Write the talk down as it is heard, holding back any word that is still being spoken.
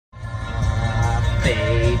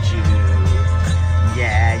fade you.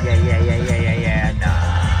 Yeah.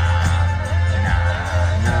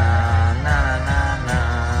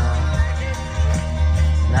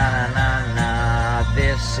 Nah.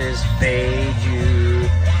 This is fade you.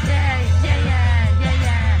 Yeah.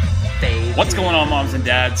 Fade What's you. going on, moms and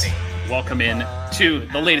dads? Welcome in to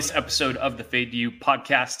the latest episode of the Fade You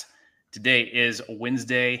podcast. Today is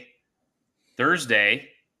Thursday.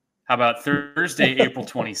 How about Thursday, April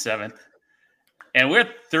 27th? And we're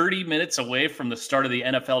 30 minutes away from the start of the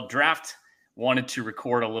NFL draft. Wanted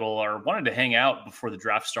to hang out before the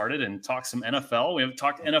draft started and talk some NFL. We haven't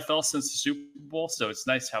talked NFL since the Super Bowl, so it's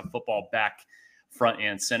nice to have football back front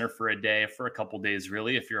and center for a couple days,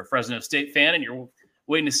 really, if you're a Fresno State fan and you're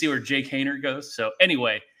waiting to see where Jake Haener goes. So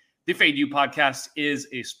anyway, the Fade You podcast is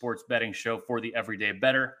a sports betting show for the everyday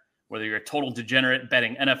bettor. Whether you're a total degenerate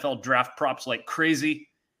betting NFL draft props like crazy,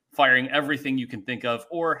 firing everything you can think of,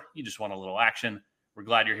 or you just want a little action, we're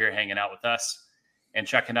glad you're here hanging out with us and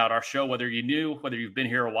checking out our show. Whether you've been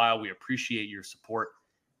here a while, we appreciate your support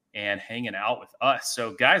and hanging out with us.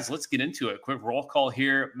 So guys, let's get into it. Quick roll call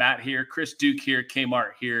here. Matt here, Chris Duke here,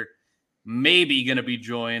 Kmart here. Maybe going to be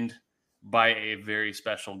joined by a very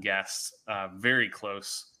special guest, very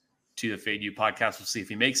close to the Fade You podcast. We'll see if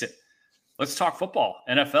he makes it. Let's talk football,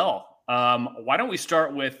 NFL. Why don't we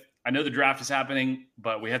start with, I know the draft is happening,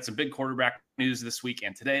 but we had some big quarterback news this week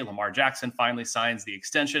and today. Lamar Jackson finally signs the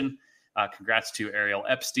extension. Congrats to Ariel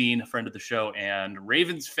Epstein, a friend of the show, and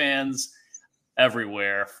Ravens fans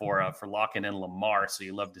everywhere for locking in Lamar. So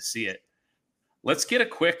you love to see it. Let's get a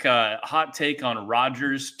quick hot take on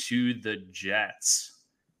Rodgers to the Jets.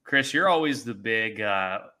 Chris, you're always the big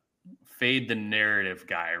fade the narrative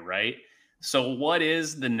guy, right? So what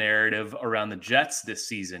is the narrative around the Jets this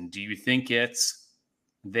season? Do you think it's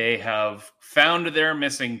they have found their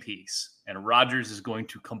missing piece and Rodgers is going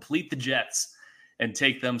to complete the Jets and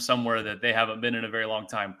take them somewhere that they haven't been in a very long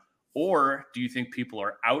time? Or do you think people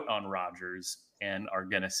are out on Rodgers and are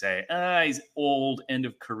going to say, he's old, end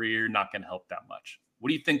of career, not going to help that much? What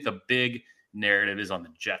do you think the big narrative is on the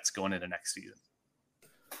Jets going into next season?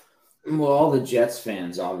 Well, all the Jets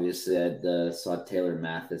fans obviously saw Taylor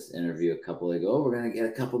Mathis interview a couple ago. We're going to get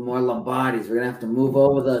a couple more Lombardis. We're going to have to move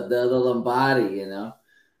over the Lombardi, you know.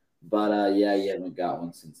 But, you haven't got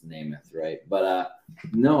one since Namath, right? But,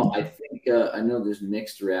 no, I think I know there's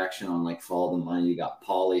mixed reaction on, like, Follow the Money. You got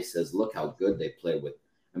Paulie says, look how good they play with.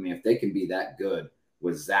 I mean, if they can be that good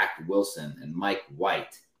with Zach Wilson and Mike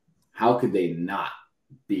White, how could they not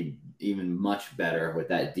be even much better with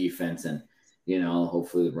that defense? And, you know,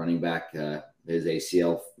 hopefully the running back, his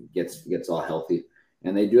ACL gets all healthy.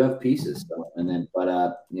 And they do have pieces. So,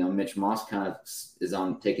 but Mitch Moss kind of is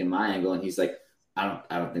on taking my angle, and he's like, I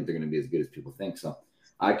don't think they're going to be as good as people think. So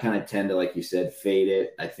I kind of tend to, like you said, fade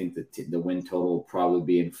it. I think the win total will probably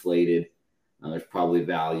be inflated. There's probably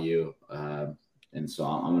value. And so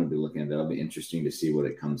I'm going to be looking at that. It'll be interesting to see what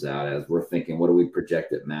it comes out as. We're thinking, what do we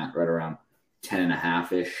project it, Matt? Right around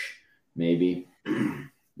 10.5-ish, maybe.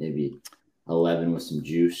 Maybe 11 with some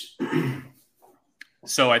juice.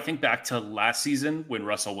 So I think back to last season when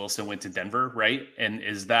Russell Wilson went to Denver, right? And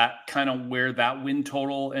is that kind of where that win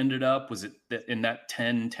total ended up? Was it in that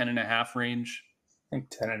 10.5 range? I think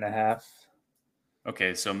 10.5.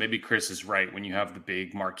 Okay, so maybe Chris is right. When you have the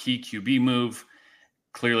big marquee QB move,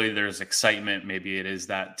 clearly there's excitement. Maybe it is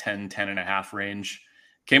that 10.5 range.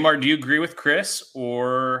 Kmart, do you agree with Chris?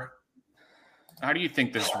 Or how do you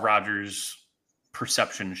think this Rodgers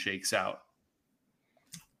perception shakes out?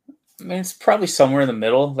 I mean, it's probably somewhere in the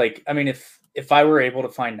middle. Like, I mean, if I were able to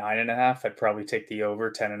find 9.5, I'd probably take the over.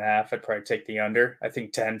 10.5, I'd probably take the under. I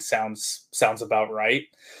think 10 sounds about right.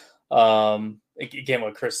 Again,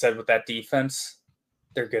 what Chris said with that defense,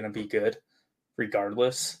 they're going to be good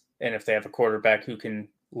regardless. And if they have a quarterback who can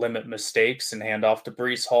limit mistakes and hand off to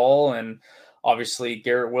Breece Hall, and obviously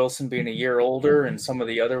Garrett Wilson being a year older, and some of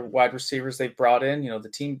the other wide receivers they've brought in, you know,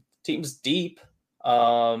 the team's deep,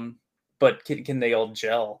 but can they all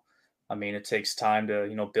gel? I mean, it takes time to,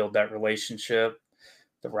 you know, build that relationship,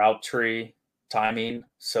 the route tree, timing.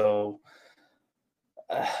 So,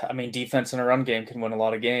 I mean, defense and a run game can win a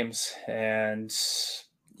lot of games. And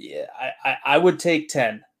yeah, I would take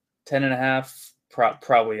 10.5,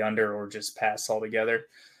 probably under, or just pass altogether.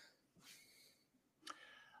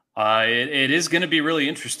 It is going to be really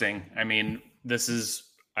interesting. I mean, this is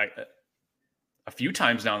a few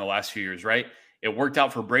times now in the last few years, right? It worked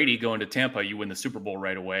out for Brady going to Tampa. You win the Super Bowl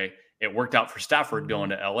right away. It worked out for Stafford going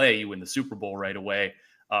to LA. You win the Super Bowl right away.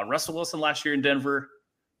 Russell Wilson last year in Denver,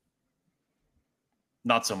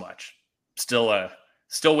 not so much. Still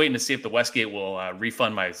waiting to see if the Westgate will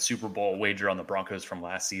refund my Super Bowl wager on the Broncos from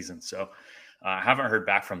last season. So I haven't heard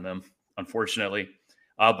back from them, unfortunately.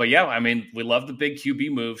 But yeah, I mean, we love the big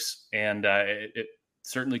QB moves, and it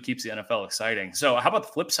certainly keeps the NFL exciting. So how about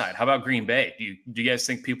the flip side? How about Green Bay? Do you guys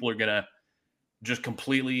think people are going to just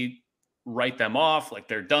completely write them off? Like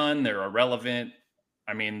they're done, they're irrelevant?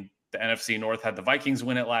 I mean, the NFC North had the Vikings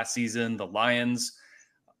win it last season. The Lions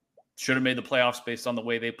should have made the playoffs based on the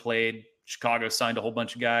way they played. Chicago signed a whole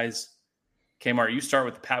bunch of guys. Kmart, you start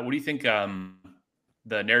with the Pat. What do you think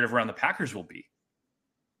the narrative around the Packers will be?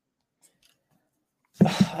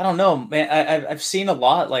 I don't know, man. I've seen a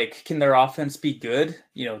lot. Like, can their offense be good?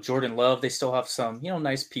 Jordan Love, they still have some,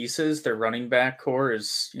 nice pieces. Their running back core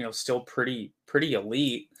is, still pretty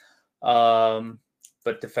elite.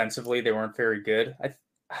 But defensively, they weren't very good.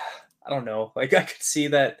 I don't know. Like, I could see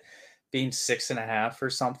that being 6.5 or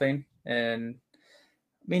something. And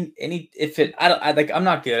I mean, I'm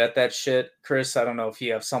not good at that shit, Chris. I don't know if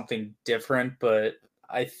you have something different, but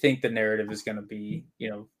I think the narrative is going to be,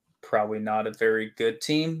 probably not a very good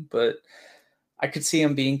team, but I could see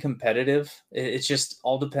him being competitive. It just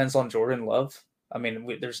all depends on Jordan Love. I mean,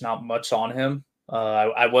 there's not much on him.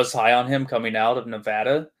 I was high on him coming out of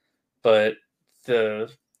Nevada, but the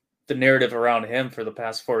narrative around him for the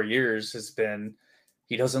past 4 years has been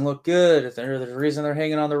he doesn't look good. There's a reason they're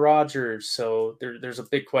hanging on the Rodgers. So there's a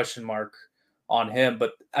big question mark on him.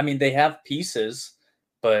 But I mean, they have pieces,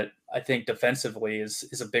 but I think defensively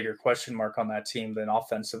is a bigger question mark on that team than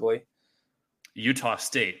offensively. Utah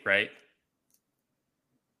State, right?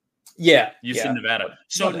 Yeah. You said Nevada.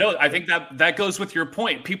 So no, I think that goes with your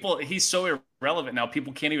point. He's so irrelevant now.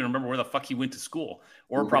 People can't even remember where the fuck he went to school,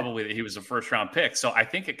 or probably that he was a first round pick. So I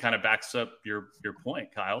think it kind of backs up your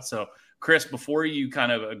point, Kyle. So Chris, before you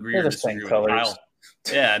kind of agree or disagree with Kyle,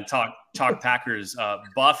 and talk Packers,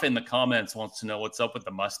 Buff in the comments wants to know what's up with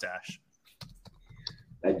the mustache.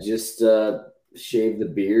 I just shaved the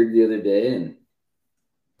beard the other day, and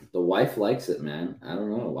the wife likes it, man. I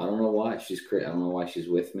don't know why she's I don't know why she's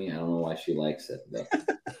with me. I don't know why she likes it. But,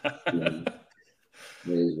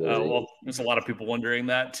 well, there's a lot of people wondering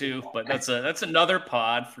that too. But that's another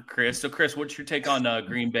pod for Chris. So, Chris, what's your take on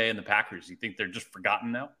Green Bay and the Packers? You think they're just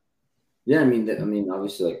forgotten now? Yeah, I mean,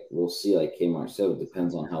 obviously, like we'll see. Like Kmart said, it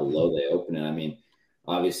depends on how low they open it. I mean,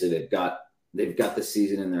 obviously, they've got the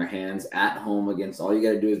season in their hands at home against. All you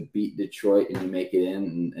got to do is beat Detroit and you make it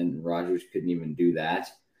in. And Rodgers couldn't even do that.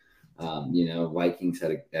 Vikings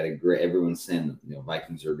had a great. Everyone's saying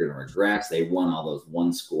Vikings are going to regress. They won all those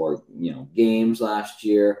one score games last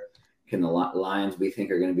year. Can the Lions we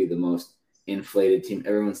think are going to be the most inflated team?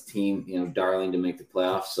 Everyone's team, darling to make the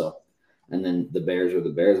playoffs. So. And then the Bears are the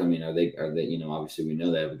Bears. I mean, are they, obviously we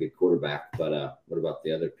know they have a good quarterback, but what about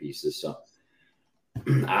the other pieces? So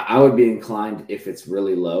I would be inclined, if it's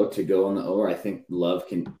really low, to go on the over. I think Love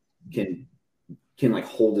can like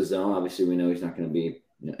hold his own. Obviously we know he's not going to be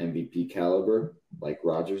MVP caliber like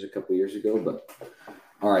Rodgers a couple years ago, but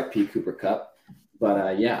RIP Cooper Kupp.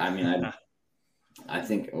 But yeah, I mean, I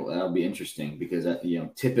think that'll be interesting because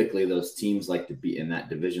typically those teams like to be in that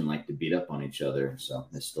division, like to beat up on each other. So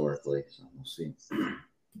historically, so we'll see.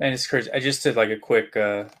 Man, it's crazy. I just did like a quick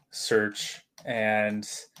search and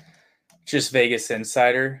just Vegas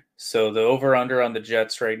Insider. So the over under on the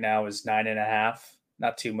Jets right now is 9.5.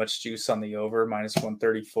 Not too much juice on the over,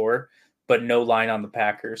 -134, but no line on the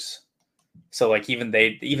Packers. So like even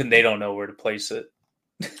they don't know where to place it.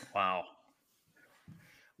 Wow.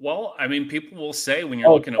 Well, I mean, people will say when you're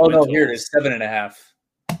looking at win totals, here it is, 7.5.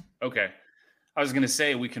 Okay. I was going to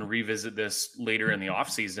say we can revisit this later in the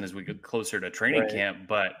offseason as we get closer to training camp.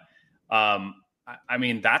 But, I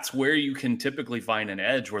mean, that's where you can typically find an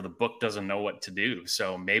edge where the book doesn't know what to do.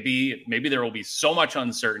 So maybe there will be so much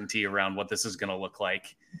uncertainty around what this is going to look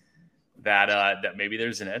like that maybe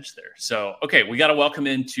there's an edge there. So, okay, we got to welcome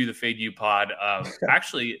into the Fade U pod.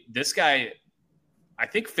 Actually, this guy, I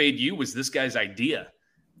think Fade U was this guy's idea.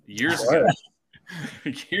 Years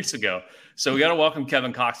ago. So we got to welcome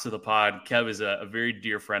Kevin Cox to the pod. Kev is a very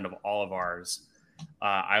dear friend of all of ours.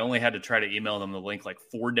 I only had to try to email them the link like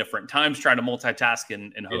 4 different times, trying to multitask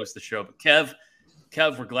and host the show. But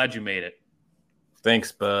Kev, we're glad you made it.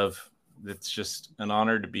 Thanks, Bub. It's just an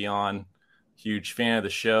honor to be on. Huge fan of the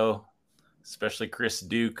show, especially Chris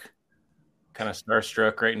Duke. Kind of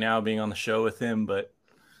starstruck right now being on the show with him, but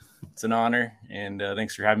it's an honor. And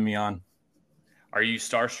thanks for having me on. Are you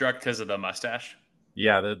starstruck because of the mustache?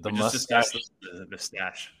 Yeah, the mustache. The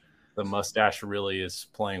stash. The mustache really is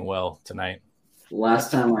playing well tonight.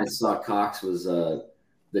 Last time I saw Cox was the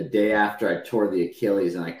day after I tore the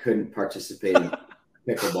Achilles, and I couldn't participate in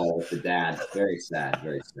pickleball with the dad. Very sad.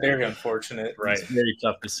 Very sad. Very unfortunate. Right. It's very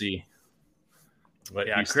tough to see. But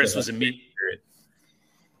yeah, Chris was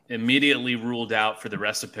immediately ruled out for the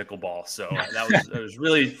rest of pickleball. So that was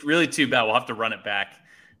really, really too bad. We'll have to run it back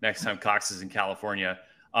next time Cox is in California.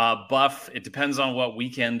 Buff, it depends on what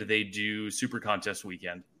weekend they do Super Contest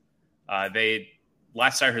weekend.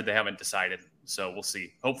 Last I heard, they haven't decided. So we'll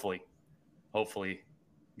see. Hopefully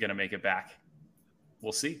going to make it back.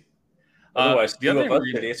 We'll see. Otherwise, the other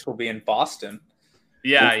idiots will be in Boston.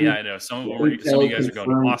 Yeah, I know. Some of you guys are going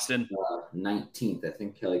to Boston. 19th. I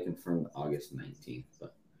think Kelly confirmed August 19th.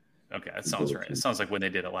 But okay, that sounds right. It sounds like when they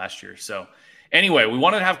did it last year. So anyway, we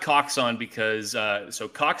wanted to have Cox on because so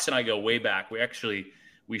Cox and I go way back.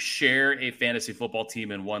 We share a fantasy football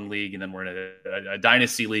team in one league, and then we're in a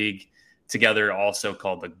dynasty league together, also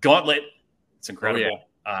called the Gauntlet. It's incredible.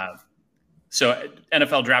 Oh, yeah. So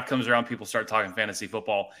NFL draft comes around, people start talking fantasy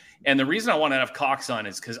football. And the reason I want to have Cox on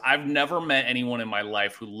is because I've never met anyone in my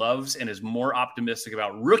life who loves and is more optimistic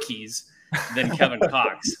about rookies than Kevin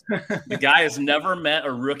Cox. The guy has never met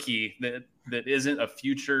a rookie that isn't a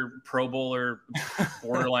future Pro Bowler,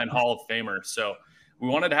 borderline Hall of Famer. So we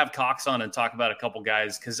wanted to have Cox on and talk about a couple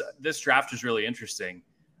guys because this draft is really interesting.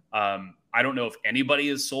 I don't know if anybody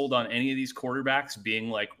is sold on any of these quarterbacks being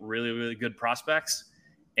like really, really good prospects.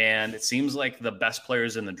 And it seems like the best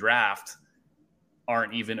players in the draft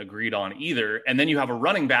aren't even agreed on either. And then you have a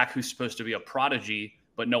running back who's supposed to be a prodigy,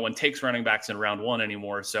 but no one takes running backs in round one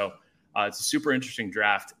anymore. So it's a super interesting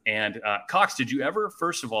draft. And Cox, did you ever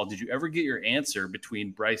get your answer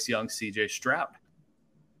between Bryce Young, CJ Stroud?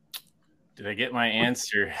 Did I get my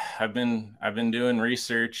answer? I've been doing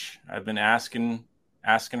research. I've been asking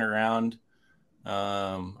around.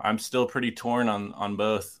 I'm still pretty torn on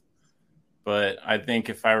both. But I think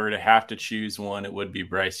if I were to have to choose one, it would be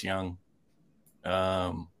Bryce Young.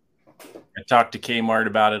 I talked to Kmart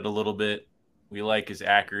about it a little bit. We like his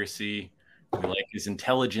accuracy. We like his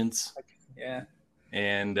intelligence. Yeah.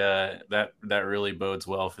 And that really bodes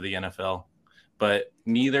well for the NFL. But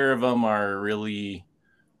neither of them are really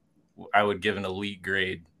 – I would give an elite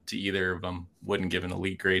grade to either of them. Wouldn't give an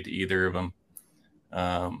elite grade to either of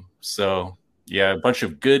them. So – yeah, a bunch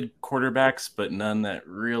of good quarterbacks, but none that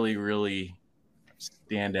really, really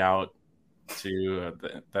stand out to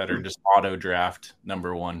that are just auto draft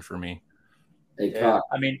number one for me. Yeah,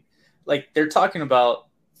 I mean, like they're talking about,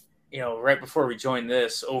 right before we joined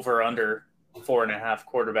this, over under 4.5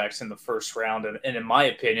 quarterbacks in the first round, and in my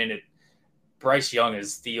opinion, Bryce Young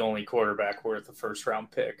is the only quarterback worth a first round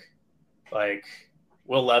pick. Like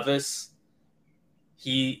Will Levis,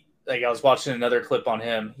 I was watching another clip on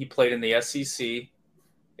him. He played in the SEC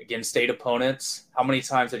against state opponents. How many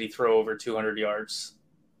times did he throw over 200 yards?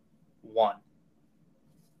 One.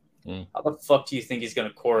 How the fuck do you think he's going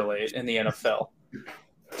to correlate in the NFL?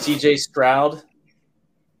 CJ Stroud,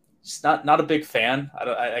 just not a big fan.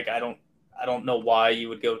 I don't know why you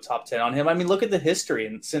would go top 10 on him. I mean, look at the history,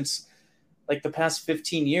 and since like the past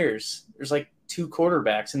 15 years, there's like 2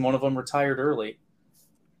 quarterbacks, and one of them retired early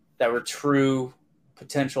that were true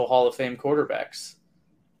potential Hall of Fame quarterbacks.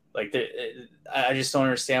 Like I just don't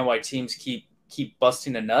understand why teams keep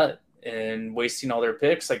busting a nut and wasting all their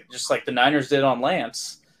picks, just like the Niners did on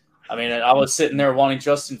Lance. I mean, I was sitting there wanting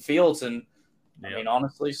Justin Fields, and I mean,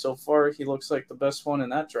 honestly, so far he looks like the best one in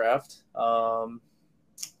that draft. So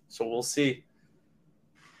we'll see.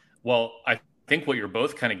 Well, I think what you're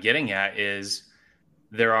both kind of getting at is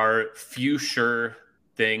there are few sure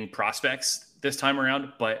thing prospects this time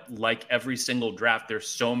around, but like every single draft, there's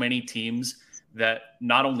so many teams that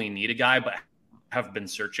not only need a guy, but have been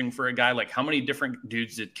searching for a guy. Like how many different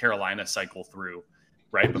dudes did Carolina cycle through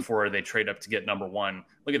right before they trade up to get number one?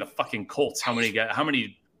 Look at the fucking Colts. How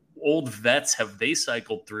many old vets have they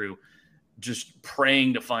cycled through just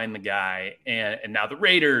praying to find the guy? And now the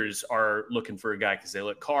Raiders are looking for a guy because they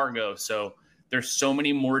let Carr go. So there's so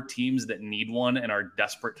many more teams that need one and are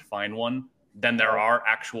desperate to find one than there are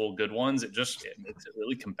actual good ones. It makes it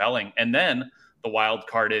really compelling. And then the wild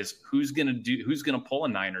card is who's going to pull a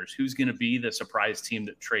Niners? Who's going to be the surprise team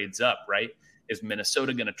that trades up, right? Is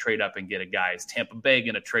Minnesota going to trade up and get a guy? Is Tampa Bay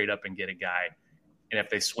going to trade up and get a guy? And if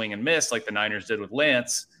they swing and miss like the Niners did with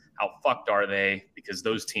Lance, how fucked are they? Because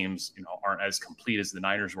those teams, aren't as complete as the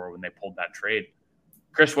Niners were when they pulled that trade.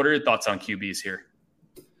 Chris, what are your thoughts on QBs here?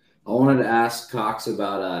 I wanted to ask Cox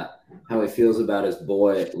about how he feels about his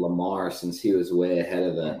boy Lamar, since he was way ahead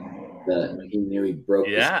of he knew he broke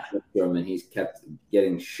the spectrum, and he's kept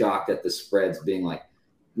getting shocked at the spreads being like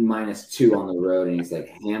 -2 on the road, and he's like,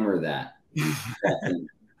 hammer that.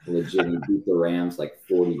 Legit, he beat the Rams like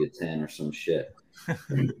 40-10 or some shit.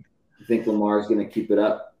 You think Lamar's going to keep it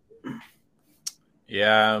up?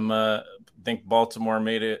 Yeah, I think Baltimore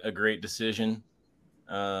made a great decision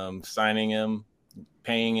signing him,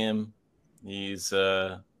 paying him. He's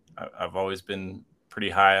I've always been pretty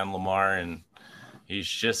high on Lamar, and he's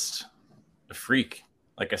just a freak.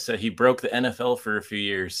 Like I said, he broke the NFL for a few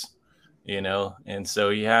years, and so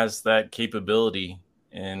he has that capability.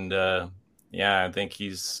 And I think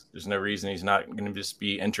there's no reason he's not going to just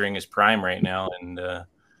be entering his prime right now. And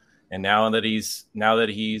now that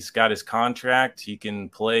he's got his contract, he can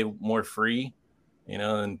play more free,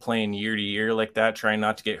 and playing year to year like that, trying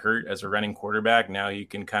not to get hurt as a running quarterback. Now you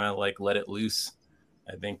can kind of like let it loose.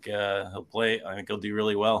 I think he'll play. I think he'll do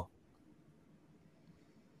really well.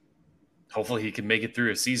 Hopefully he can make it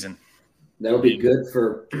through a season. That'll be good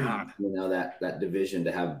for that division,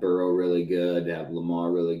 to have Burrow really good, to have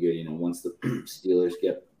Lamar really good. Once the Steelers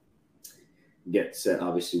get set,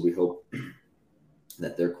 obviously we hope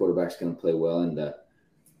that their quarterback's going to play well, and then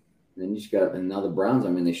you just got, and now the Browns. I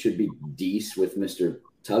mean, they should be decent with Mr.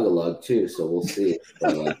 Tugalug too, so we'll see.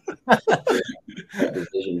 That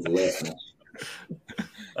division's lit.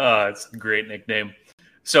 It's a great nickname.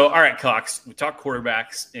 So, all right, Cox, we talk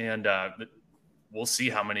quarterbacks, and we'll see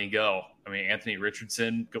how many go. I mean, Anthony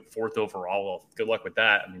Richardson, go 4th overall. Well, good luck with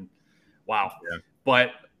that. I mean, wow. Yeah.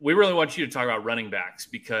 But we really want you to talk about running backs,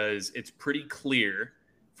 because it's pretty clear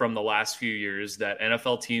from the last few years that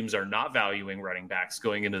NFL teams are not valuing running backs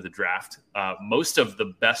going into the draft. Most of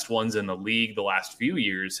the best ones in the league the last few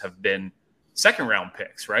years have been second-round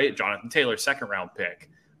picks, right? Jonathan Taylor, second-round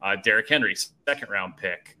pick. Derrick Henry, second-round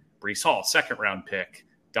pick. Breece Hall, second-round pick.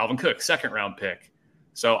 Dalvin Cook, second-round pick.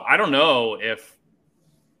 So I don't know if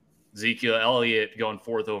Ezekiel Elliott going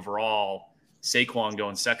 4th overall, Saquon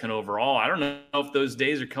going 2nd overall. I don't know if those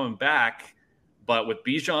days are coming back, but with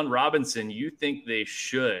Bijan Robinson, you think they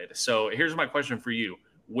should. So here's my question for you.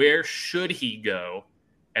 Where should he go?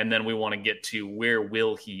 And then we want to get to where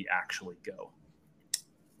will he actually go?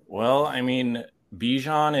 Well, I mean,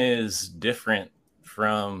 Bijan is different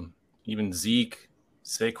from even Zeke,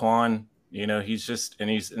 Saquon.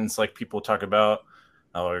 It's like people talk about,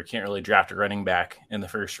 you can't really draft a running back in the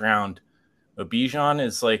first round. But Bijan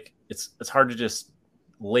is like, it's hard to just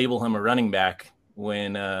label him a running back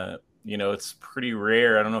when, it's pretty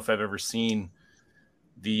rare. I don't know if I've ever seen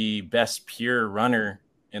the best pure runner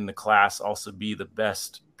in the class also be the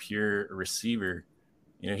best pure receiver.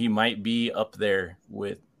 He might be up there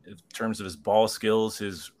in terms of his ball skills,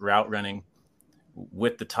 his route running,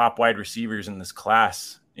 with the top wide receivers in this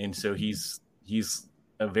class. And so he's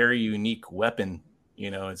a very unique weapon.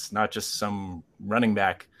 It's not just some running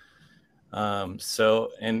back.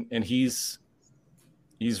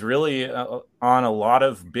 He's really on a lot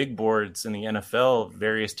of big boards in the NFL.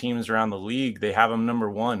 Various teams around the league, they have him number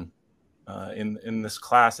 1 in this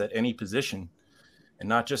class at any position, and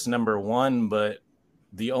not just number 1, but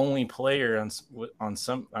the only player on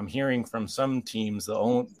some. I'm hearing from some teams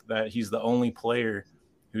that he's the only player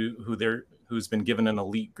who's been given an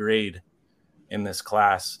elite grade in this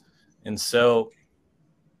class. And so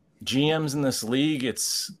GMs in this league, a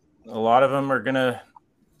lot of them are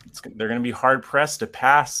they're going to be hard pressed to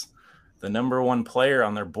pass the number 1 player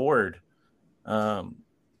on their board.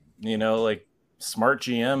 Like smart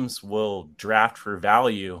GMs will draft for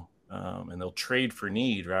value, and they'll trade for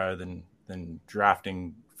need rather than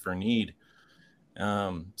drafting for need.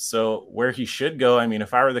 So where he should go, I mean,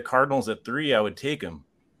 if I were the Cardinals at 3, I would take him.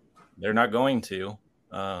 They're not going to.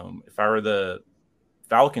 If I were the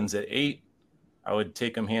Falcons at 8, I would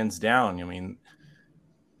take him hands down. I mean,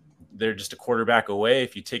 they're just a quarterback away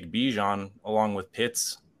if you take Bijan along with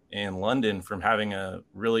Pitts and London from having a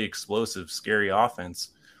really explosive, scary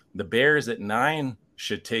offense. The Bears at 9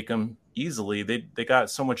 should take him easily. They got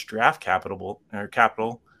so much draft capital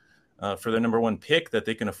for their number 1 pick that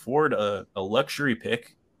they can afford a luxury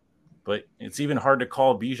pick. But it's even hard to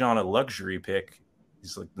call Bijan a luxury pick.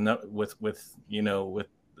 He's like with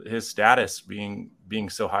his status being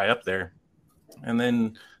so high up there. And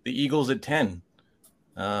then the Eagles at 10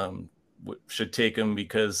 should take him,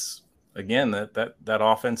 because again, that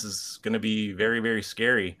offense is going to be very, very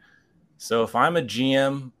scary. So if I'm a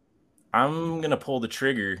GM, I'm going to pull the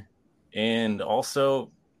trigger. And also,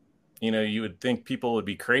 you would think people would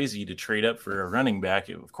be crazy to trade up for a running back.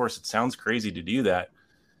 Of course, it sounds crazy to do that,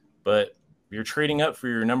 but you're trading up for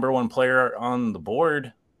your number 1 player on the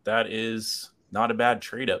board. That is not a bad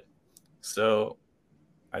trade up. So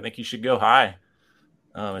I think you should go high.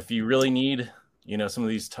 If you really need, some of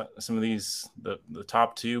these the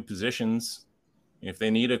top 2 positions, if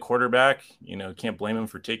they need a quarterback, can't blame them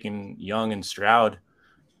for taking Young and Stroud.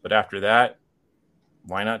 But after that,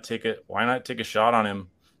 why not take a shot on him?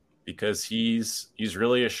 Because he's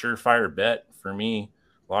really a surefire bet for me.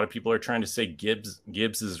 A lot of people are trying to say Gibbs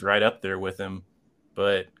is right up there with him,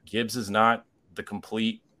 but Gibbs is not the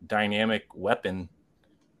complete dynamic weapon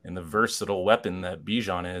and the versatile weapon that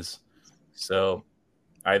Bijan is. So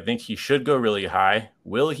I think he should go really high.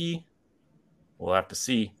 Will he? We'll have to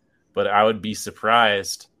see. But I would be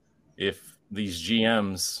surprised if these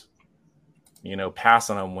GMs, pass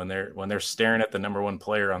on him when they're staring at the number one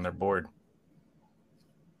player on their board.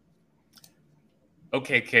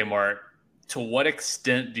 Okay, Kmart. To what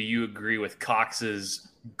extent do you agree with Cox's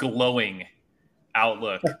glowing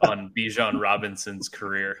outlook on Bijan Robinson's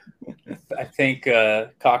career? I think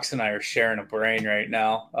Cox and I are sharing a brain right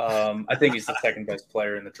now. I think he's the second best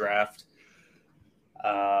player in the draft.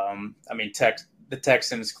 The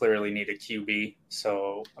Texans clearly need a QB,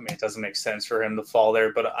 so it doesn't make sense for him to fall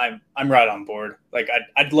there. But I'm right on board. Like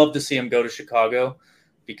I'd love to see him go to Chicago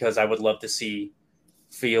because I would love to see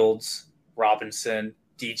Fields, Robinson,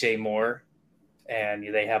 DJ Moore, and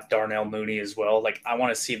they have Darnell Mooney as well. Like I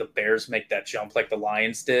want to see the Bears make that jump like the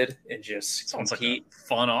Lions did and just Sounds compete. Like a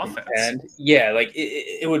fun offense. And yeah, like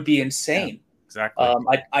it would be insane. Yeah, exactly.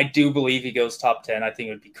 I do believe he goes top 10. I think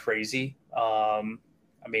it would be crazy. I'm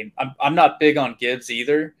not big on Gibbs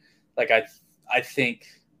either. Like I think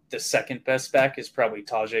the second best back is probably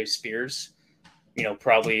Tajay Spears.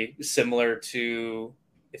 Probably similar to,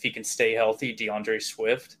 if he can stay healthy, DeAndre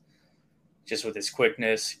Swift. Just with his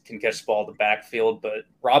quickness, can catch the ball in the backfield. But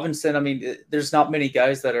Robinson, there's not many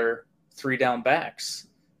guys that are 3-down backs.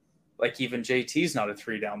 Like even JT's not a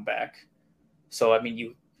 3-down back. So, I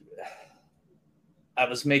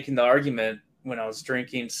was making the argument when I was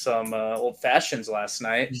drinking some old fashions last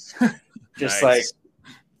night. Just Nice. like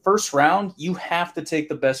first round, you have to take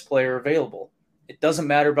the best player available. It doesn't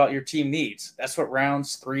matter about your team needs. That's what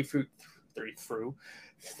rounds 3 through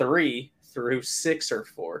 6 are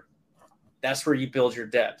for. That's where you build your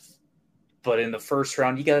depth. But in the first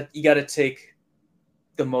round, you got to take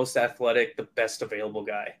the most athletic, the best available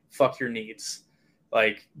guy. Fuck your needs.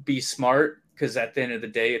 Like, be smart, because at the end of the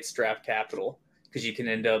day, it's draft capital. Because you can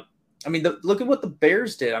end up look at what the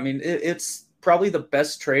Bears did. It's probably the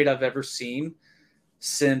best trade I've ever seen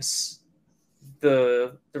since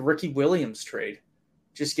the Ricky Williams trade.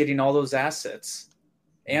 Just getting all those assets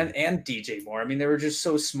and DJ Moore. They were just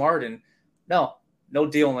so smart, and no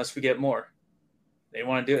deal unless we get more. They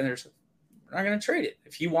want to do it, and we're not going to trade it.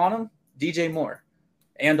 If you want them, DJ Moore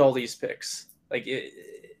and all these picks. Like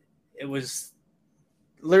it was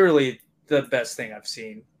literally the best thing I've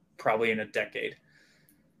seen probably in a decade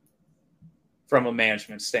from a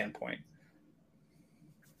management standpoint.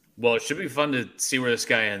 Well, it should be fun to see where this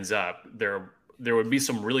guy ends up. There would be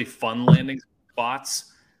some really fun landing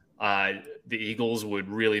spots. The Eagles would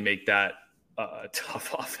really make that a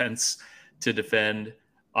tough offense to defend.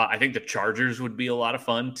 I think the Chargers would be a lot of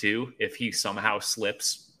fun too. If he somehow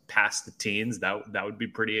slips past the teens, that would be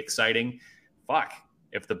pretty exciting. Fuck.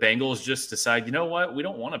 If the Bengals just decide, you know what, we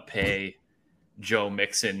don't want to pay Joe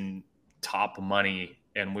Mixon top money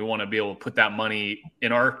and we want to be able to put that money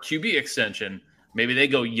in our QB extension, maybe they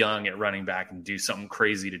go young at running back and do something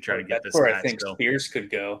crazy to try to get this. That's where I think Spears could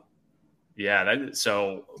go. Yeah.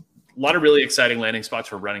 So a lot of really exciting landing spots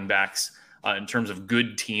for running backs. In terms of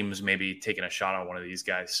good teams, maybe taking a shot on one of these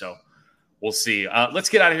guys. So we'll see. Let's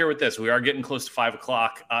get out of here with this. We are getting close to 5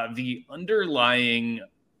 o'clock. The underlying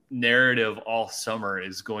narrative all summer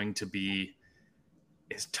is going to be,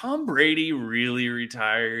 is Tom Brady really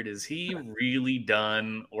retired? Is he really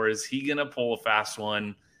done? Or is he going to pull a fast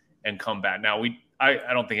one and come back? Now, I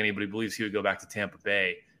don't think anybody believes he would go back to Tampa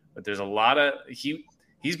Bay, but there's a lot of –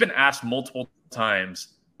 he's been asked multiple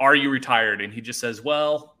times, are you retired? And he just says,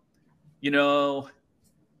 well –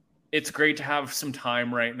 it's great to have some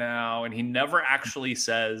time right now. And he never actually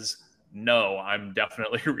says, no, I'm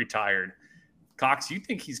definitely retired. Cox, you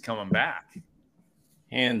think he's coming back?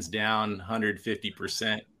 Hands down,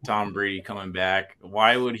 150% Tom Brady coming back.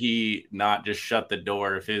 Why would he not just shut the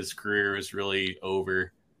door if his career is really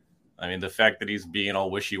over? The fact that he's being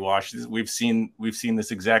all wishy-washy, we've seen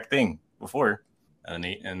this exact thing before. And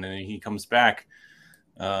then he comes back.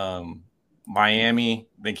 Miami,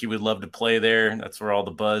 I think he would love to play there. That's where all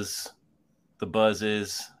the buzz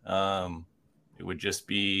is. It would just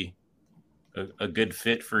be a good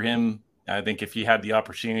fit for him. I think if he had the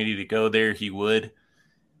opportunity to go there, he would.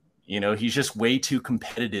 He's just way too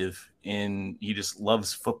competitive and he just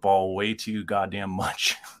loves football way too goddamn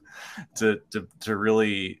much to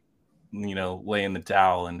really, lay in the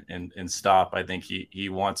towel and stop. I think he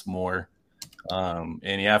wants more.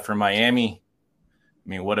 For Miami,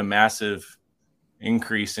 what a massive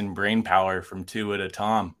increase in brain power from Tua to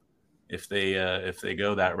Tom if they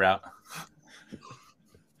go that route.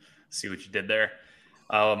 See what you did there.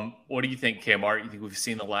 What do you think, Kmart? You think we've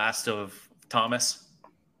seen the last of Thomas?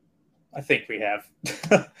 I think we have.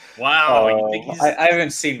 Wow. You think he's... I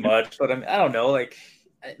haven't seen much, but I don't know. Like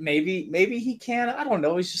maybe he can. I don't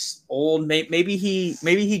know. He's just old. Maybe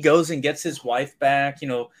he goes and gets his wife back.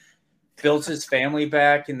 Builds his family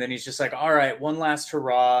back, and then he's just like, all right, one last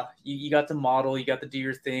hurrah. You got the model, you got to do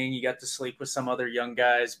your thing, you got to sleep with some other young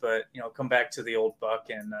guys, but come back to the old buck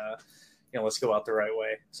and let's go out the right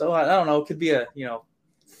way. So I don't know. It could be a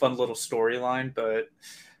fun little storyline, but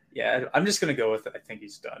yeah, I'm just gonna go with it. I think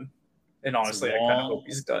he's done, and honestly, I kind of hope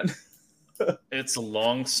he's done. It's a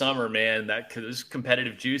long summer, man. Those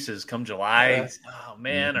competitive juices come July. Yeah. Oh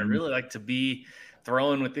man, I really like to be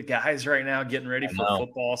throwing with the guys right now, getting ready for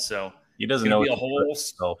football. So he doesn't know a whole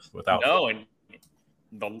without and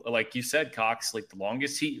like you said, Cox, like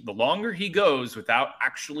the longer he goes without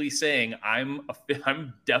actually saying I'm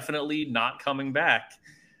definitely not coming back,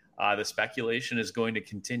 the speculation is going to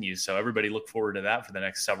continue. So everybody look forward to that for the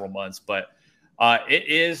next several months. But it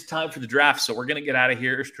is time for the draft, so we're going to get out of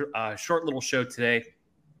here. Short little show today.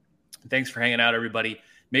 Thanks for hanging out, everybody.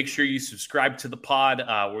 Make sure you subscribe to the pod.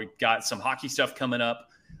 We've got some hockey stuff coming up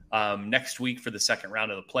next week for the second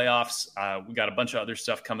round of the playoffs. We got a bunch of other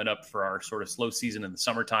stuff coming up for our sort of slow season in the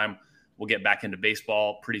summertime. We'll get back into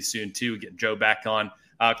baseball pretty soon, too. Get Joe back on.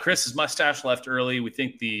 Chris's mustache left early. We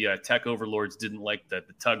think the tech overlords didn't like the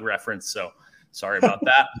tug reference, so sorry about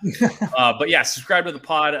that. But yeah, subscribe to the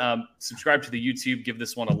pod. Subscribe to the YouTube. Give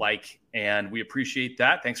this one a like, and we appreciate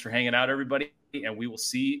that. Thanks for hanging out, everybody, and we will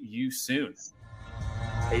see you soon.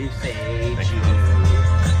 Fade you.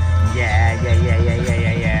 Yeah.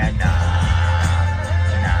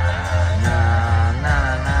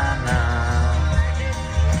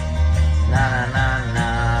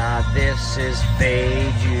 Nah. This is fade.